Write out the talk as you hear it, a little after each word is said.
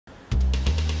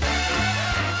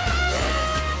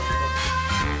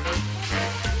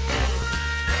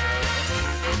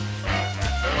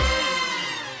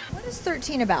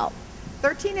13 about?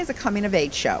 13 is a coming of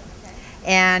age show.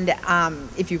 And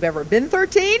if you've ever been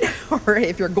 13, or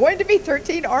if you're going to be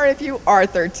 13, or if you are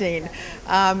 13,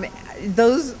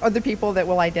 those are the people that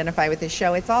will identify with this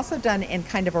show. It's also done in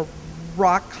kind of a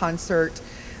rock concert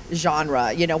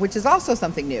genre, you know, which is also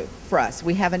something new for us.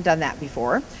 We haven't done that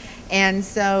before. And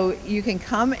so you can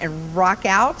come and rock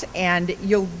out, and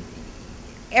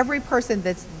every person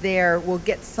that's there will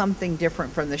get something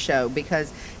different from the show,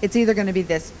 because it's either going to be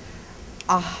this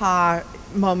aha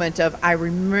moment of, I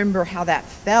remember how that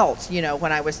felt, you know,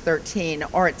 when I was 13,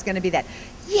 or it's going to be that,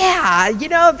 yeah, you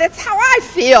know, that's how I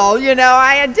feel, you know,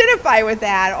 I identify with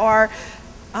that, or,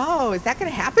 oh, is that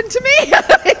going to happen to me?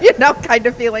 You know, kind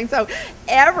of feeling. So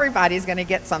everybody's going to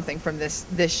get something from this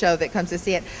show that comes to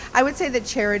see it. I would say that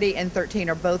Charity and 13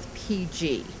 are both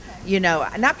PG. You know,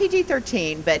 not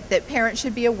PG-13, but that parents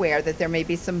should be aware that there may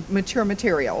be some mature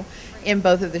material in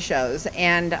both of the shows.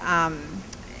 And,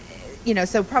 you know,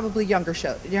 so probably younger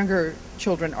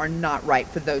children are not right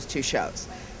for those two shows.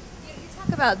 You talk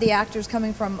about the actors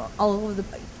coming from all over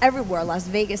everywhere, Las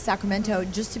Vegas, Sacramento,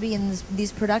 just to be in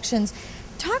these productions.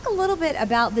 Talk a little bit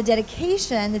about the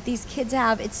dedication that these kids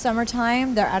have. It's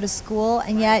summertime, they're out of school,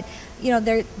 and yet, you know,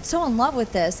 they're so in love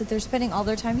with this that they're spending all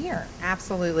their time here.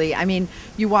 Absolutely. I mean,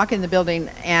 you walk in the building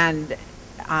and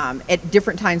at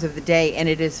different times of the day, and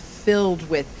it is filled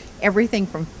with everything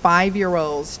from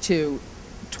 5-year-olds to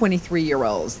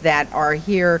 23-year-olds that are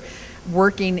here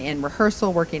working in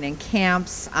rehearsal, working in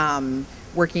camps,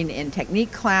 working in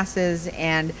technique classes,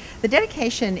 and the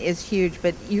dedication is huge.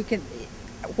 But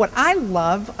what I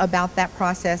love about that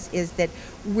process is that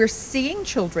we're seeing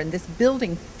children, this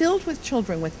building filled with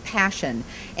children with passion,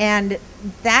 and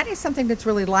that is something that's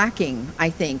really lacking, I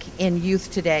think, in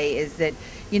youth today, is that,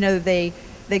 you know, they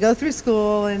go through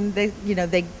school and they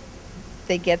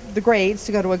get the grades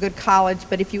to go to a good college,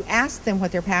 but if you ask them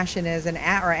what their passion is or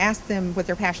ask them what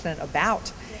they're passionate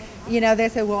about, you know, they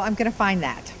say, well, I'm going to find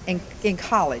that in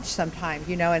college sometime,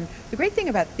 you know. And the great thing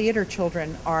about theater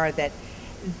children are that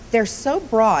they're so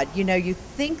broad. You know, you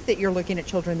think that you're looking at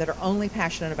children that are only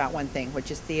passionate about one thing, which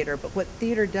is theater, but what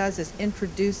theater does is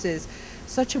introduces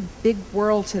such a big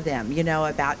world to them, you know,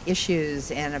 about issues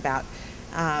and about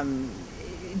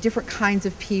different kinds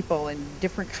of people and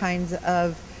different kinds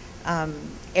of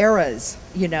eras,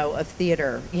 you know, of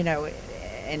theater, you know,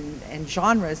 and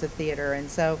genres of theater.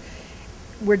 And so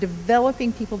we're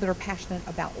developing people that are passionate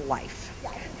about life.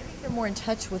 They're more in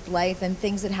touch with life and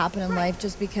things that happen in life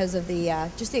just because of the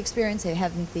experience they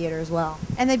have in theater as well.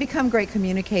 And they become great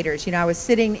communicators. You know, I was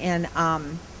sitting in a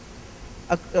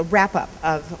wrap-up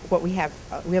of what we have.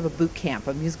 We have a boot camp,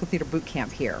 a musical theater boot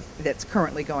camp here that's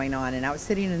currently going on. And I was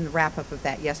sitting in the wrap-up of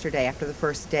that yesterday after the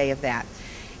first day of that.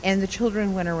 And the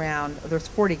children went around, there's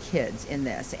 40 kids in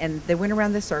this, and they went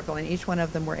around the circle, and each one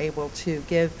of them were able to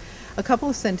give a couple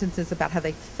of sentences about how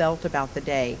they felt about the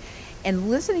day. And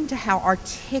listening to how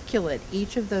articulate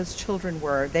each of those children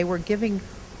were, they were giving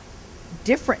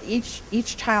different,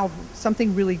 each child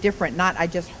something really different. Not, I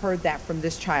just heard that from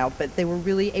this child, but they were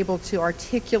really able to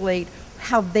articulate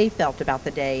how they felt about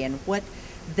the day and what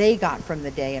they got from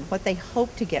the day and what they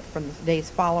hoped to get from the days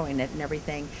following it and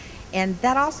everything. And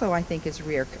that also, I think, is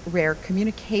rare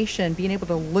communication, being able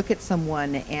to look at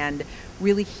someone and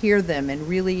really hear them and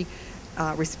really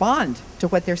respond to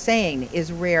what they're saying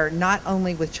is rare, not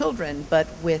only with children, but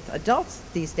with adults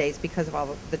these days because of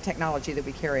all the technology that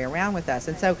we carry around with us.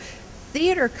 And so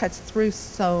theater cuts through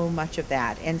so much of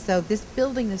that. And so this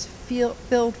building is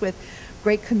filled with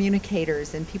great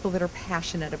communicators and people that are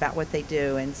passionate about what they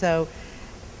do. And so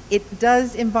it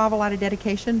does involve a lot of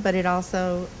dedication, but it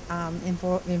also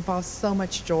involves so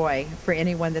much joy for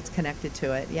anyone that's connected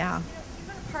to it. Yeah. You've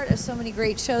been a part of so many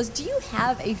great shows. Do you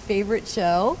have a favorite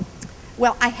show?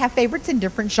 Well, I have favorites in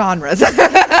different genres. That's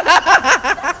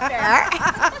fair.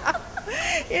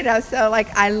 You know, so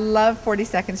like I love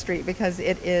 42nd Street because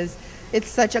it's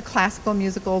such a classical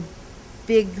musical,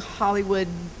 big Hollywood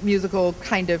musical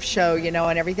kind of show, you know,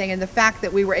 and everything. And the fact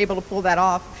that we were able to pull that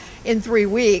off in 3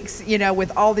 weeks, you know,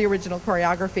 with all the original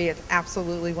choreography, it's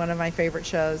absolutely one of my favorite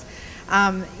shows.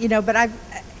 You know, but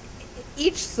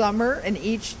each summer and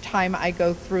each time I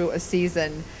go through a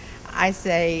season, I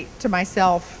say to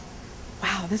myself,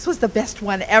 wow, this was the best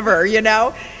one ever, you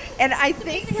know? And I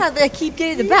think how they keep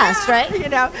getting the best, right? You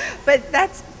know, but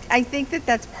I think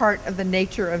that's part of the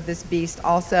nature of this beast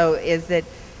also, is that,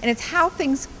 and it's how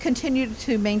things continue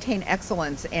to maintain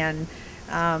excellence and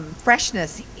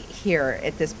freshness here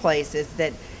at this place, is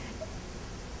that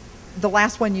the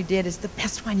last one you did is the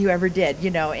best one you ever did,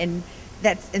 you know, and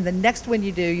the next one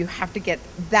you do, you have to get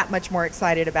that much more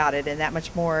excited about it and that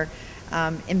much more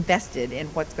invested in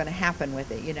what's going to happen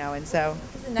with it, and so.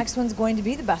 The next one's going to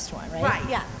be the best one, right? Right.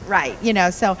 Yeah.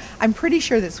 Right. So I'm pretty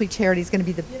sure that Sweet Charity is going to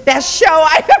be the best show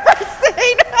I've ever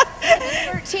seen.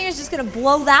 13 is just going to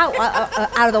blow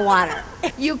that out of the water.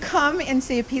 You come and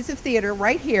see a piece of theater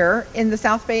right here in the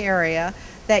South Bay area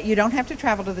that you don't have to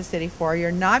travel to the city for.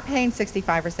 You're not paying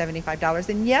 $65 or $75.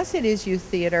 And yes, it is youth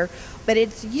theater, but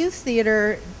it's youth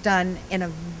theater done in a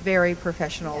very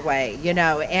professional way,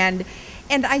 And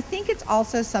I think it's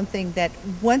also something that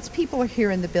once people are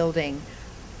here in the building,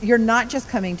 you're not just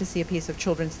coming to see a piece of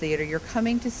children's theater, you're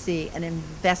coming to see an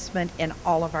investment in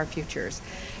all of our futures,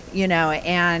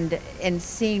 and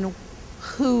seeing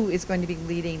who is going to be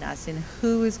leading us and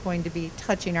who is going to be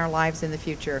touching our lives in the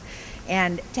future.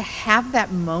 And to have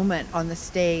that moment on the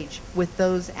stage with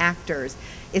those actors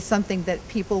is something that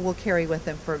people will carry with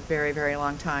them for a very, very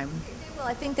long time. Well,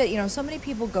 I think that, so many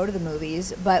people go to the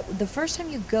movies, but the first time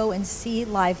you go and see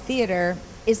live theater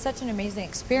is such an amazing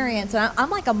experience. And I'm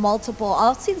like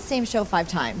I'll see the same show 5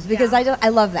 times because I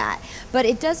love that. But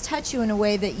it does touch you in a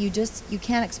way that you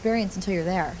can't experience until you're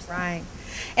there. Right.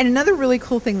 And another really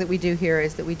cool thing that we do here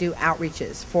is that we do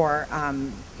outreaches for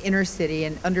inner city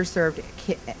and underserved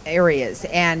areas.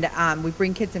 And we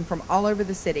bring kids in from all over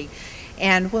the city.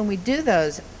 And when we do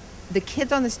those, the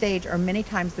kids on the stage are many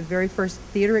times the very first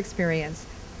theater experience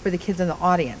for the kids in the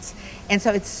audience. And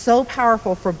so it's so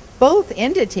powerful for both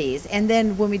entities. And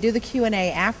then when we do the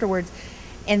Q&A afterwards,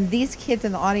 and these kids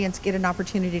in the audience get an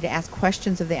opportunity to ask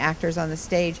questions of the actors on the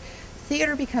stage,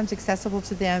 theater becomes accessible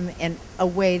to them in a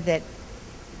way that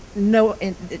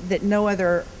no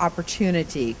other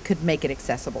opportunity could make it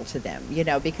accessible to them,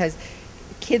 because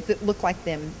kids that look like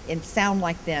them and sound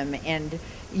like them and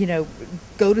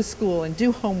go to school and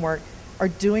do homework are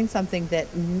doing something that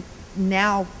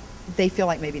now they feel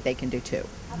like maybe they can do too.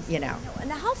 Now,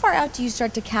 how far out do you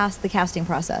start to cast the casting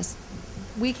process?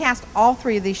 We cast all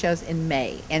 3 of these shows in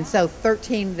May, and so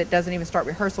 13 that doesn't even start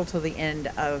rehearsal till the end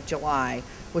of July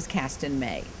was cast in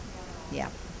May. Yeah.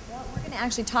 Well, we're going to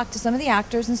actually talk to some of the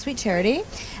actors in Sweet Charity,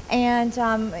 and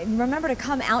remember to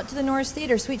come out to the Norris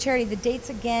Theater. Sweet Charity, the dates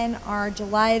again are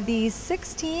July the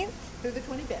 16th. Through the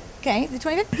 25th. Okay, the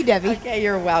 25th. Thank you, Debbie. Okay,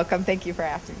 you're welcome. Thank you for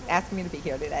asking me to be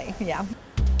here today. Yeah.